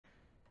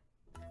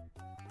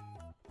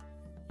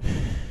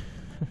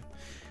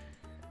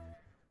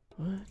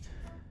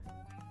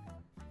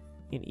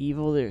In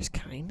evil, there's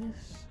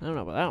kindness? I don't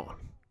know about that one.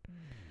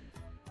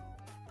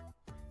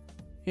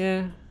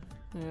 Yeah,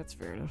 that's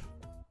fair enough.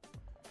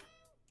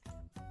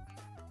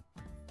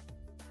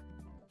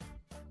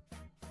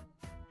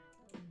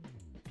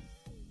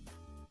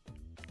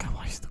 God,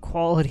 why is the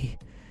quality?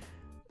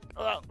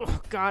 Oh,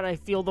 God, I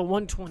feel the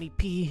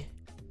 120p.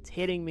 It's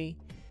hitting me.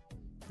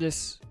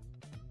 This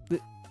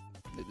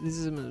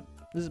is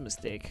a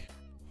mistake.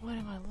 What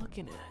am I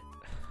looking at?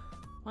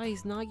 Why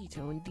is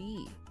Nagito in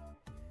D?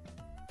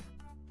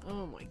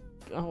 Oh my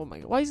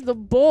God. Why is the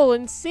bull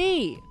in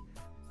C?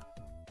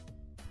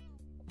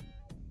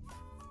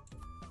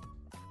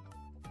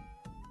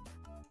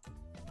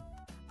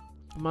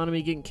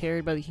 Monami getting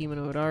carried by the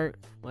humanoid art,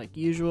 like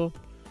usual.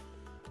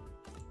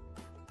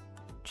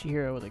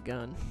 Chihiro with a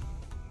gun.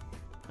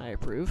 I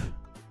approve.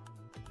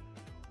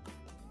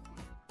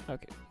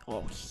 Okay.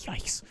 Oh,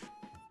 yikes.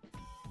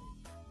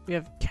 We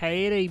have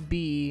Kaede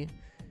B,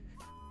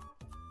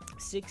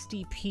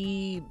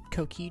 60p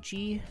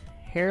Kokichi,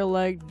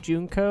 hair-legged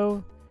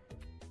Junko,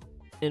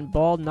 and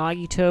bald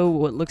Nagito,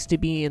 what looks to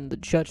be in the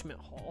Judgment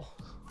Hall.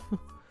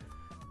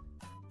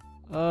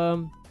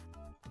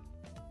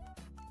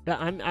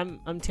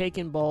 I'm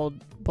taking bald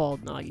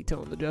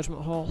Nagito in the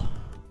Judgment Hall.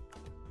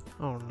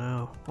 Oh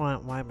no! Why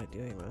am I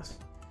doing this?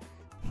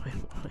 Why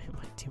am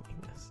I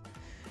doing this?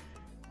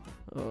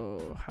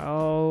 Oh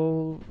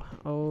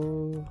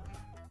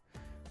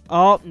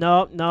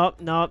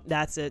no!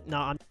 That's it.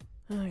 No.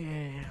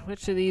 Okay.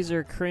 Which of these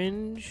are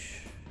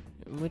cringe?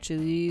 And which of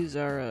these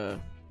are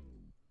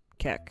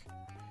Keck?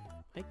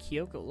 Why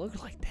Kyoko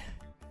look like that?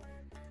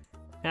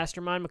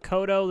 Mastermind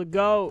Makoto, the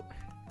GOAT.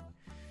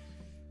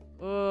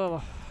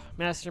 Oh,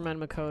 Mastermind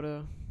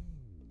Makoto.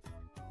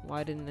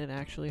 Why didn't it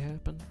actually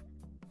happen?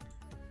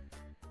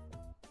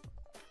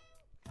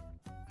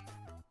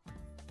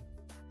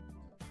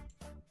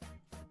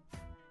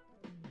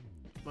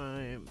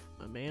 My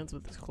man's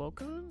with his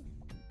cloak on?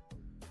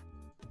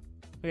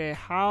 Okay,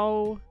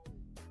 how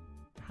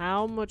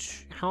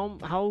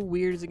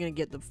weird is it gonna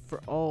get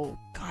oh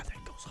God,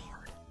 that goes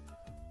hard.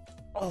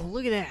 Oh,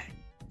 look at that.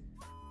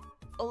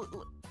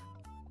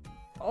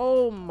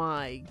 Oh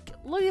my,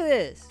 look at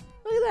this.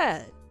 Look at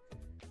that.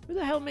 Who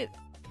the hell made,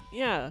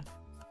 yeah.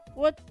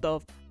 What the,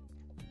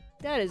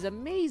 that is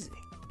amazing.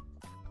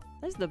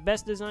 That's the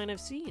best design I've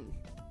seen.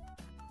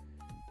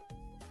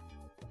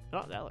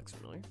 Oh, that looks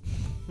familiar.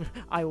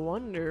 I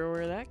wonder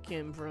where that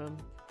came from.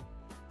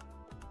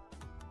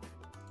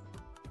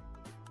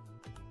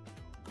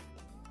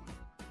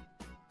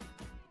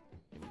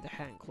 The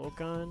hat and cloak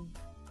on.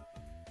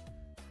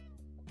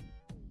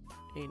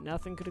 Ain't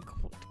nothing could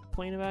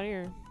complain about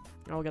here.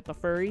 Oh, we got the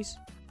furries.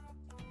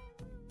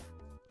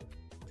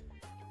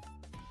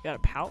 Got a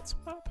palette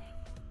swap?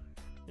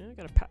 Yeah,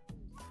 got a palette.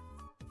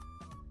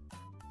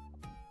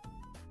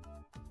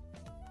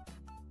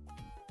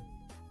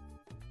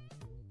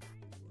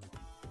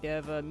 You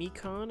have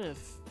Mikon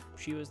if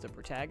she was the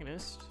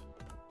protagonist.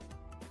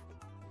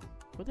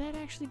 Would that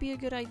actually be a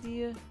good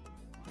idea?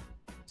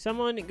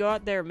 Someone go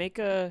out there, make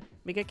a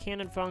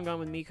canon phone gun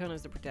with Mikon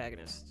as the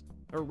protagonist,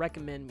 or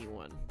recommend me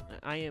one.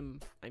 I'm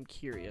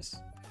curious.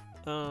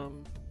 I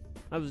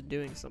was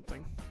doing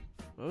something.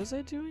 What was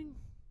I doing?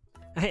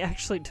 I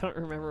actually don't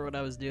remember what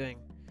I was doing.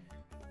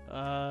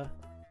 Oh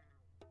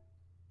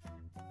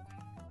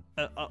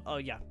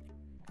yeah.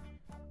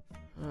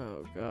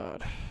 Oh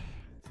God.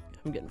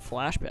 I'm getting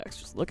flashbacks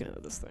just looking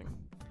at this thing.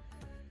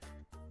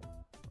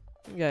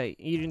 We got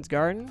Eden's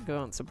Garden. Go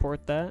out and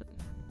support that.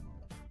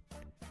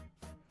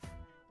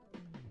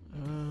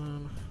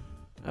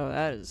 Oh,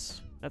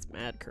 that's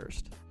mad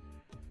cursed.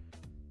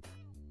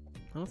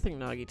 I don't think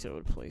Nagito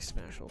would play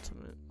Smash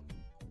Ultimate.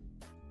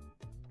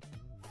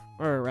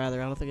 Or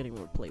rather, I don't think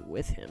anyone would play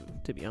with him,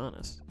 to be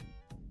honest.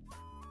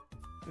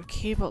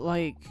 Okay, but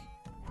like,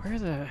 where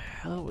the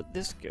hell would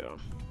this go?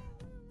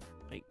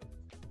 Like,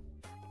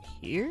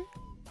 here?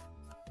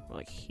 Or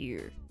like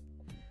here?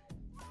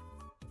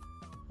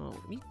 Oh,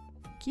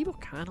 Kibo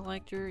kind of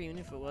liked her, even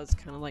if it was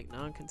kind of like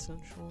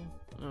non-consensual.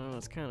 I don't know,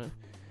 it's kind of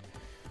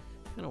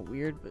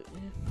weird, but yeah.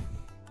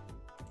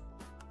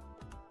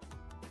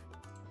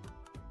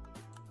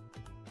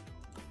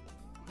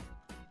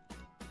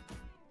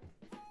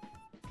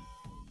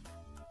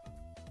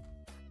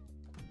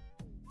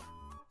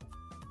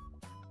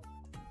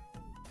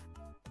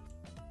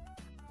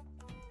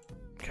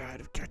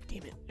 God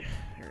damn it.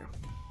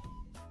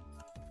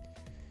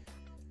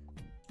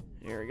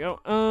 There we go.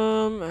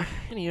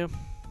 Anywho.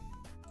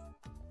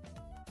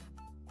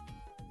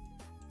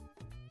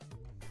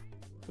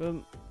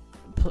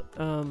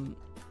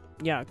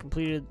 Yeah,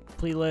 completed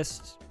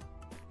playlist.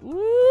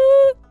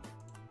 Woo!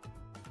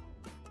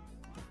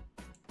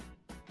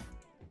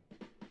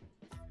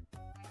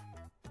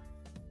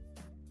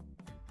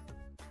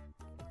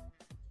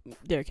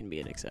 There can be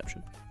an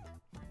exception.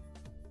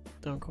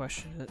 Don't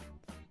question it.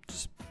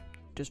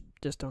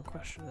 Just don't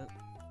question it.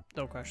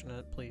 Don't question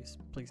it, please.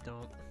 Please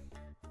don't.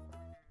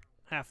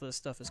 Half of this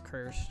stuff is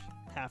cursed.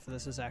 Half of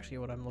this is actually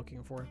what I'm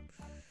looking for.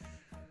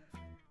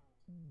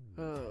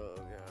 Oh,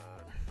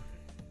 God.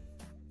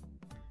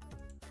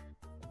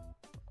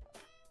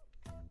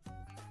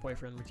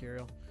 boyfriend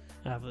material.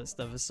 Half of this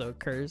stuff is so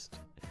cursed.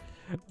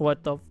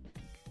 What the?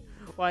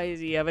 Why does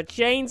he have a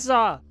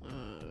chainsaw?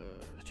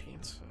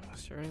 Chainsaw.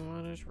 Stirring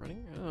waters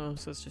running. Oh,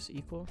 so it's just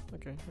equal.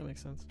 Okay, that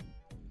makes sense.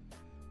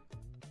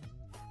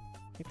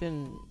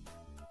 Then,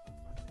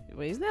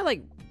 wait, isn't that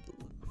like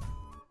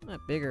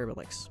not bigger, but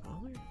like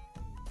smaller?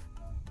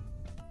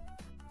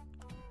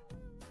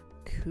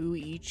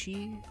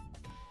 Kuichi,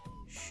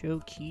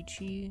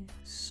 Shokichi,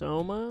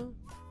 Soma,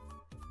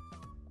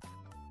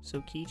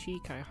 Sokichi,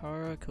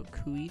 Kaihara,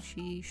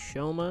 Kokuichi,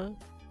 Shoma.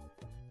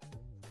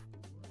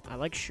 I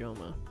like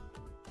Shoma.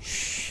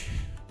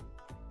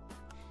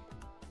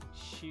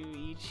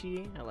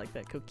 Shuichi, I like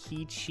that.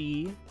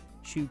 Kokichi,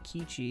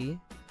 Shukichi,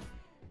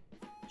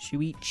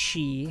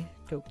 Shuichi,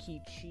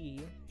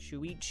 Kokichi,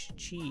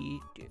 Shuichi,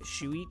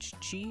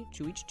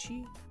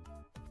 Shuichi,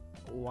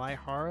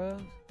 Waihara,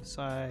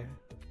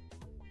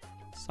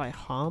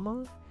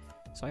 Saihama,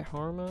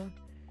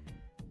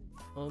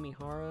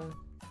 Omihara,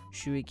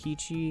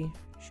 Shuikichi,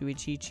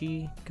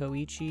 Shuichichi,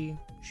 Koichi,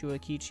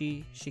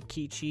 Shuikichi,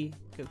 Shikichi,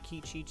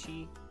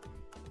 Kokichichi,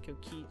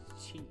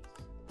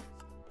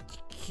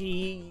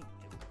 Kokichi,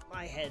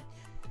 my head.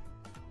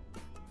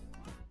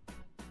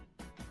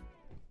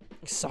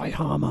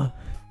 Saihama,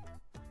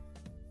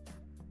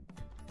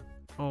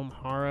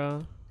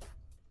 Omhara.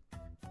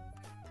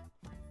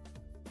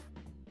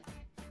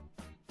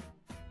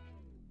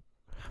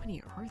 How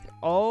many are there?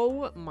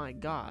 Oh my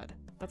god,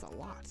 that's a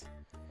lot.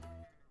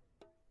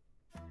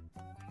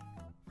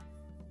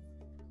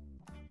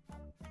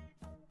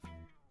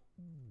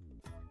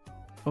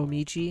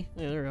 Omichi.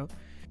 Yeah, there we go.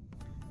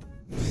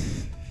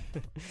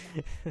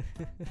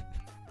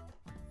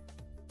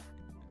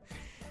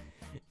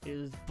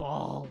 His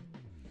ball.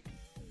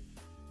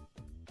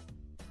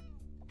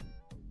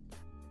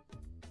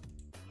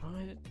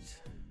 What?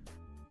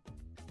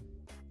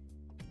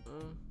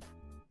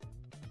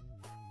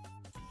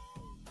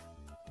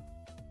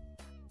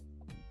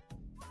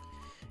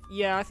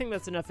 Yeah, I think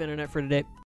that's enough internet for today.